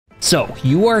So,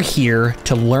 you are here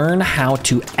to learn how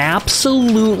to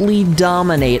absolutely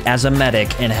dominate as a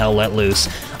medic in Hell Let Loose.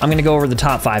 I'm going to go over the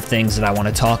top 5 things that I want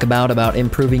to talk about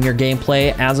improving your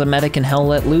gameplay as a medic in Hell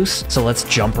Let Loose. So let's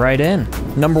jump right in.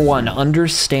 Number 1,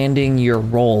 understanding your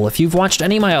role. If you've watched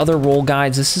any of my other role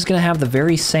guides, this is going to have the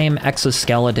very same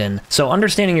exoskeleton. So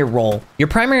understanding your role. Your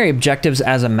primary objectives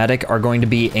as a medic are going to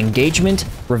be engagement,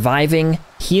 reviving,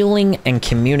 healing, and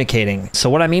communicating. So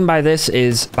what I mean by this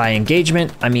is, by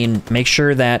engagement, I mean make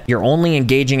sure that you're only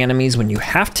engaging enemies when you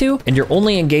have to, and you're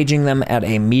only engaging them at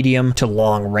a medium to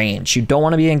long range. You don't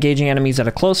want to be engaging enemies at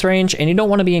a close range, and you don't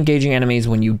want to be engaging enemies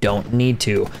when you don't need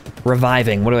to.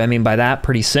 Reviving, what do I mean by that?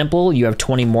 Pretty simple. You have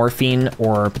 20 morphine,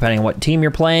 or depending on what team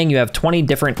you're playing, you have 20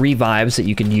 different revives that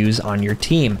you can use on your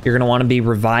team. You're going to want to be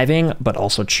reviving, but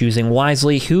also choosing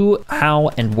wisely who, how,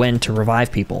 and when to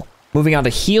revive people. Moving on to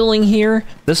healing here,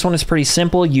 this one is pretty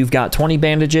simple. You've got 20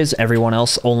 bandages. Everyone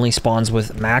else only spawns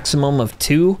with maximum of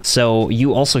 2. So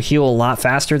you also heal a lot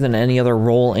faster than any other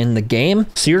role in the game.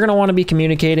 So you're going to want to be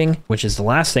communicating, which is the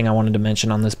last thing I wanted to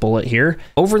mention on this bullet here.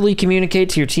 Overly communicate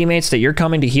to your teammates that you're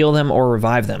coming to heal them or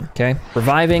revive them, okay?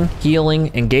 Reviving, healing,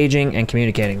 engaging, and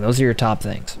communicating. Those are your top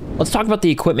things. Let's talk about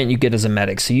the equipment you get as a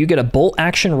medic. So you get a bolt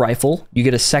action rifle. You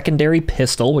get a secondary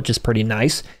pistol, which is pretty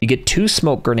nice. You get 2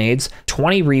 smoke grenades,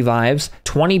 20 revives,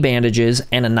 20 bandages,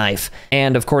 and a knife.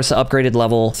 And of course, the upgraded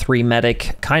level 3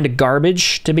 medic, kind of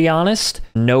garbage, to be honest.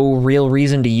 No real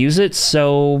reason to use it,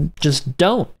 so just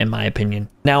don't, in my opinion.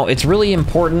 Now, it's really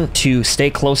important to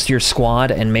stay close to your squad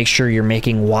and make sure you're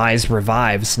making wise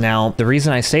revives. Now, the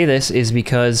reason I say this is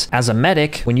because as a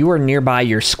medic, when you are nearby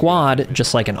your squad,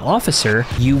 just like an officer,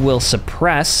 you will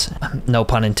suppress, no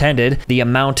pun intended, the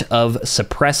amount of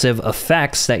suppressive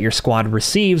effects that your squad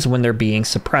receives when they're being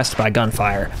suppressed by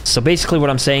gunfire. So basically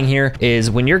what I'm saying here is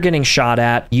when you're getting shot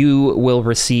at, you will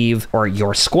receive, or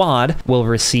your squad will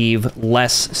receive,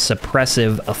 less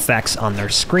suppressive effects on their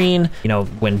screen. You know,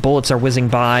 when bullets are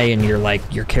whizzing by and you're like,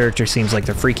 your character seems like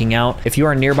they're freaking out, if you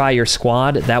are nearby your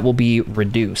squad, that will be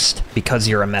reduced because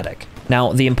you're a medic.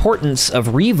 Now, the importance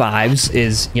of revives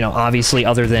is, you know, obviously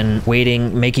other than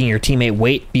waiting, making your teammate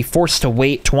wait, be forced to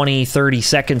wait 20, 30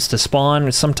 seconds to spawn.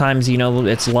 Sometimes, you know,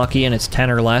 it's lucky and it's 10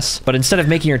 or less. But instead of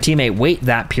making your teammate wait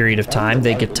that period of time,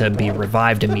 they get to be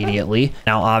revived immediately.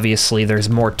 Now, obviously, there's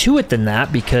more to it than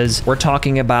that because we're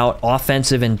talking about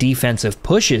offensive and defensive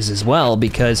pushes as well.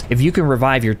 Because if you can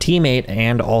revive your teammate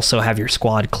and also have your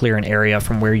squad clear an area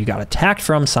from where you got attacked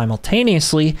from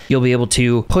simultaneously, you'll be able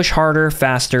to push harder,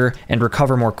 faster, and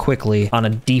recover more quickly on a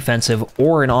defensive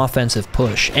or an offensive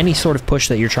push. Any sort of push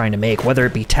that you're trying to make, whether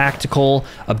it be tactical,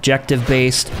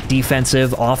 objective-based,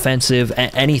 defensive, offensive,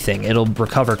 anything, it'll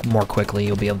recover more quickly.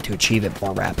 You'll be able to achieve it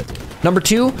more rapidly. Number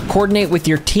 2, coordinate with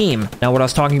your team. Now, what I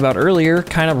was talking about earlier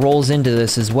kind of rolls into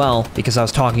this as well because I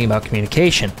was talking about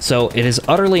communication. So it is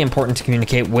utterly important to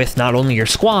communicate with not only your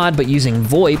squad, but using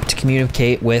VoIP to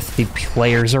communicate with the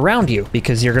players around you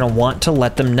because you're going to want to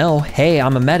let them know, hey,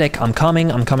 I'm a medic, I'm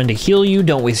coming to heal you,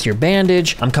 don't waste your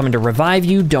bandage, I'm coming to revive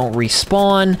you, don't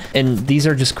respawn. And these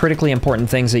are just critically important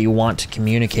things that you want to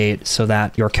communicate so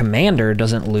that your commander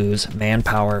doesn't lose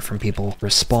manpower from people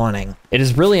respawning. It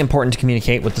is really important to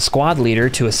communicate with the squad leader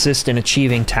to assist in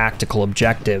achieving tactical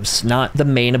objectives, not the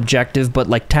main objective, but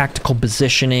like tactical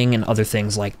positioning and other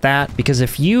things like that. Because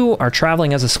if you are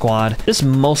traveling as a squad, this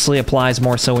mostly applies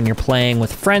more so when you're playing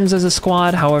with friends as a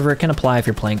squad. However, it can apply if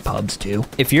you're playing pubs too.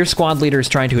 If your squad leader is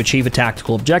trying to achieve a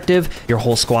tactical objective, your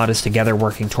whole squad is together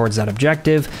working towards that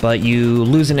objective, but you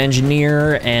lose an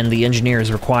engineer and the engineer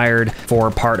is required for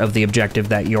part of the objective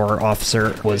that your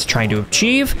officer was trying to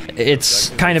achieve, it's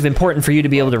kind of important for you to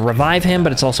be able to revive him,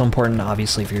 but it's also important,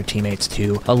 obviously, for your teammates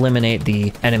to eliminate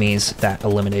the enemies that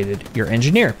eliminated your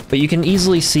engineer. But you can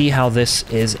easily see how this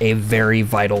is a very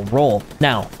vital role.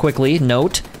 Now, quickly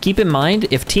note, keep in mind,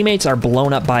 if teammates are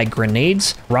blown up by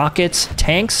grenades, rockets,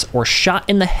 tanks, or shot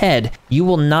in the head, you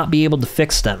will not be able to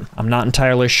fix them. I'm not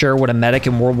entirely sure what a medic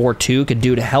in World War II could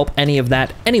do to help any of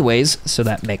that anyways, so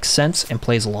that makes sense and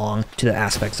plays along to the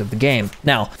aspects of the game.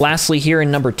 Now, lastly here in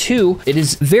number 2, it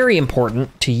is very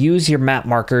important to use your map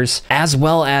markers as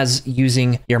well as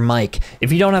using your mic.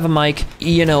 If you don't have a mic,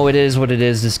 you know, it is what it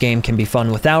is. This game can be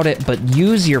fun without it, but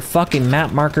use your fucking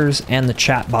map markers and the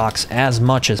chat box as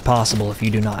much as possible if you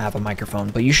do not have a microphone.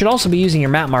 But you should also be using your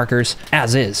map markers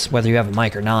as is, whether you have a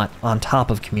mic or not, on top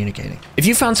of communicating. If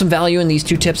you found some value in these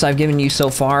 2 tips I've given you so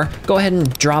far, go ahead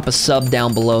and drop a sub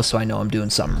down below so I know I'm doing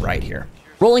something right here.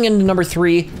 Rolling into number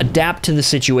 3, adapt to the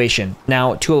situation.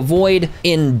 Now, to avoid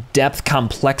in-depth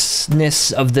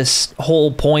complexness of this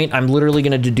whole point, I'm literally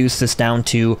going to deduce this down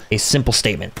to a simple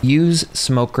statement. Use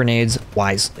smoke grenades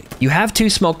wisely. You have 2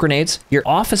 smoke grenades, your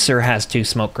officer has 2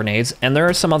 smoke grenades, and there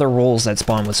are some other roles that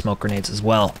spawn with smoke grenades as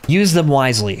well. Use them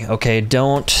wisely, okay?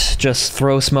 Don't just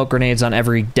throw smoke grenades on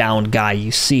every downed guy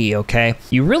you see, okay?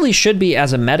 You really should be,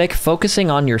 as a medic,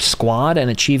 focusing on your squad and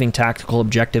achieving tactical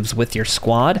objectives with your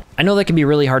squad. I know that can be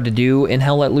really hard to do in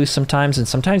Hell Let Loose sometimes, and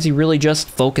sometimes you really just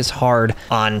focus hard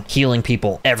on healing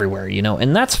people everywhere, you know,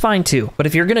 and that's fine too. But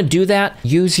if you're gonna do that,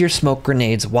 use your smoke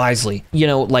grenades wisely. You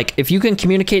know, like if you can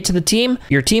communicate to the team,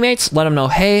 your teammates, let them know,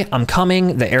 hey, I'm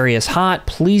coming, the area is hot,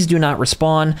 please do not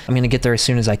respawn. I'm gonna get there as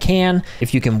soon as I can.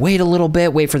 If you can wait a little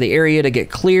bit, wait for the area to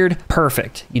get cleared,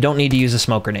 perfect. You don't need to use a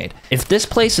smoke grenade. If this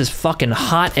place is fucking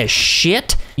hot as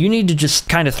shit, you need to just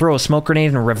kind of throw a smoke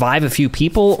grenade and revive a few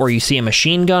people, or you see a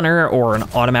machine gunner or an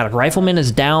automatic rifleman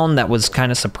is down that was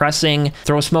kind of suppressing,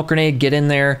 throw a smoke grenade, get in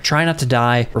there, try not to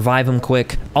die, revive them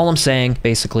quick. All I'm saying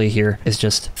basically here is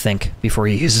just think before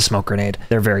you use a smoke grenade.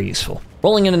 They're very useful.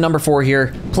 Rolling into number 4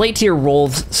 here, play to your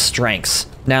role's strengths.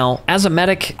 Now, as a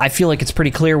medic, I feel like it's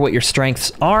pretty clear what your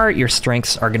strengths are. Your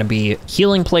strengths are going to be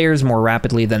healing players more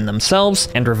rapidly than themselves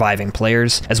and reviving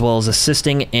players, as well as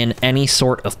assisting in any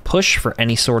sort of push for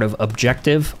any sort of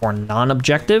objective or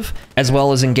non-objective, as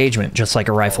well as engagement, just like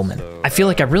a rifleman. I feel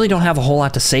like I really don't have a whole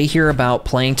lot to say here about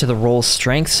playing to the role's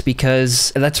strengths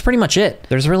because that's pretty much it.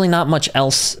 There's really not much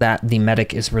else that the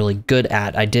medic is really good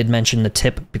at. I did mention the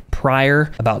tip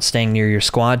prior about staying near your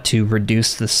squad to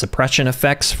reduce the suppression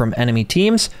effects from enemy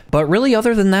teams. But really,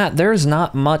 other than that, there's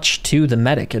not much to the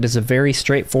medic. It is a very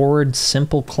straightforward,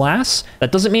 simple class.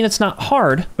 That doesn't mean it's not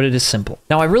hard, but it is simple.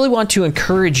 Now, I really want to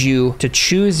encourage you to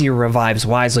choose your revives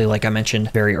wisely, like I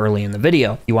mentioned very early in the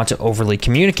video. You want to overly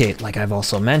communicate, like I've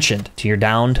also mentioned, to your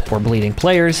downed or bleeding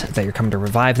players that you're coming to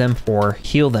revive them or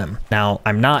heal them. Now,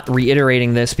 I'm not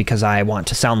reiterating this because I want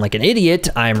to sound like an idiot.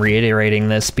 I'm reiterating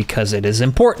this because it is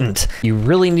important. You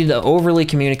really need to overly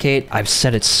communicate. I've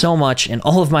said it so much in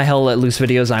all of my Hell Let Loose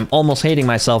videos, I'm almost hating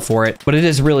myself for it, but it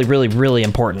is really, really, really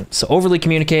important. So overly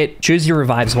communicate, choose your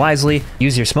revives wisely,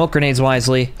 use your smoke grenades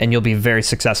wisely, and you'll be a very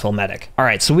successful medic. All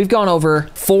right, so we've gone over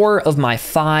 4 of my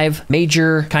 5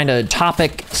 major kind of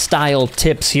topic style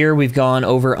tips here. We've gone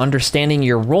over understanding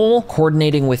your role,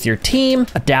 coordinating with your team,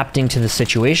 adapting to the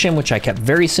situation, which I kept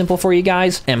very simple for you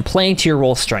guys, and playing to your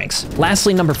role strengths.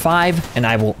 Lastly, number 5, and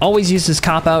I will always use this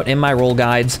cop-out in my role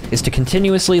guides, is to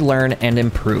continuously learn and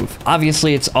improve.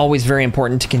 Obviously, it's always very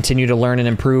important to continue to learn and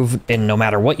improve in no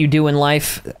matter what you do in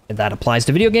life. That applies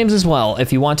to video games as well.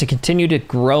 If you want to continue to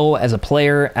grow as a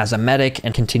player, as a medic,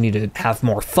 and continue to have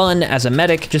more fun as a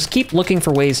medic, just keep looking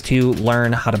for ways to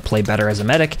learn how to play better as a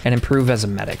medic and improve as a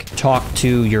medic. Talk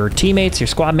to your teammates, your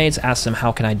squad mates, ask them,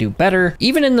 how can I do better?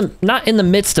 Even in the, not in the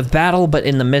midst of battle, but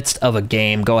in the midst of a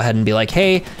game, go ahead and be like,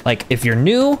 hey, like if you're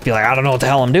new, be like, I don't know what the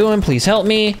hell I'm doing, please help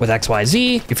me with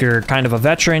XYZ. If you're kind of a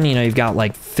veteran, you know, you've got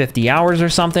like 50 hours or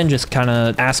something, just kind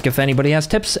of ask if anybody has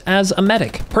tips as a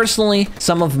medic. Personally,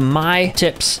 some of my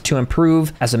tips to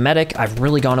improve as a medic, I've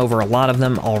really gone over a lot of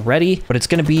them already, but it's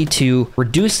going to be to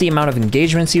reduce the amount of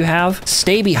engagements you have,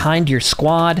 stay behind your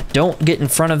squad, don't get in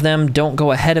front of them, don't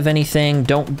go ahead of anything,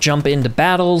 don't jump into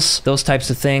battles, those types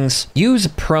of things. Use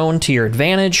prone to your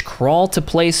advantage, crawl to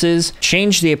places,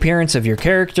 change the appearance of your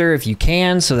character if you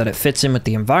can so that it fits in with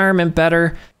the environment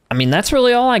better. I mean, that's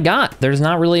really all I got. There's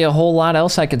not really a whole lot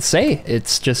else I could say.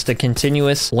 It's just a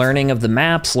continuous learning of the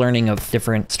maps, learning of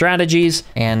different strategies,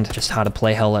 and just how to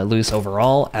play Hell Let Loose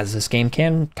overall, as this game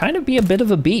can kind of be a bit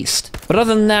of a beast. But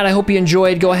other than that, I hope you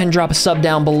enjoyed. Go ahead and drop a sub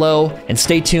down below, and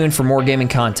stay tuned for more gaming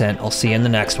content. I'll see you in the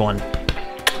next one.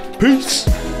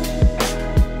 Peace!